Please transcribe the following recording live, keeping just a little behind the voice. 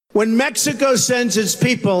When Mexico sends its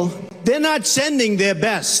people, they're not sending their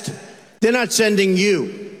best. They're not sending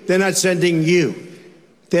you. They're not sending you.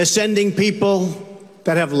 They're sending people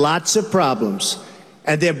that have lots of problems,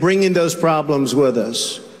 and they're bringing those problems with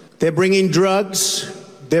us. They're bringing drugs,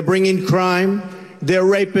 they're bringing crime, they're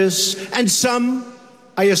rapists, and some,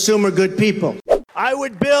 I assume, are good people. I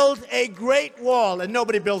would build a great wall, and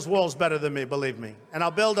nobody builds walls better than me, believe me, and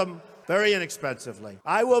I'll build them very inexpensively.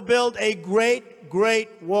 I will build a great, great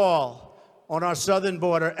wall on our southern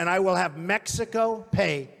border, and I will have Mexico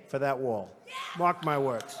pay for that wall. Mark my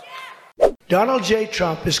words. Donald J.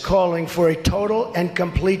 Trump is calling for a total and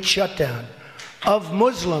complete shutdown of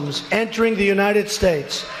Muslims entering the United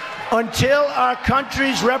States until our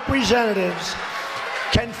country's representatives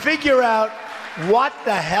can figure out what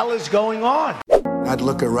the hell is going on. I'd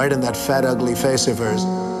look her right in that fat, ugly face of hers.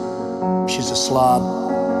 She's a slob.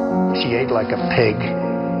 She ate like a pig.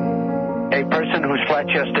 A person who's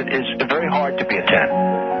flat-chested is very hard to be a 10.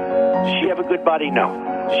 Does she have a good body? No.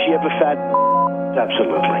 Does she have a fat?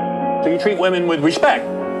 Absolutely. So you treat women with respect?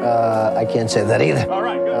 I can't say that either. All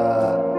right, good.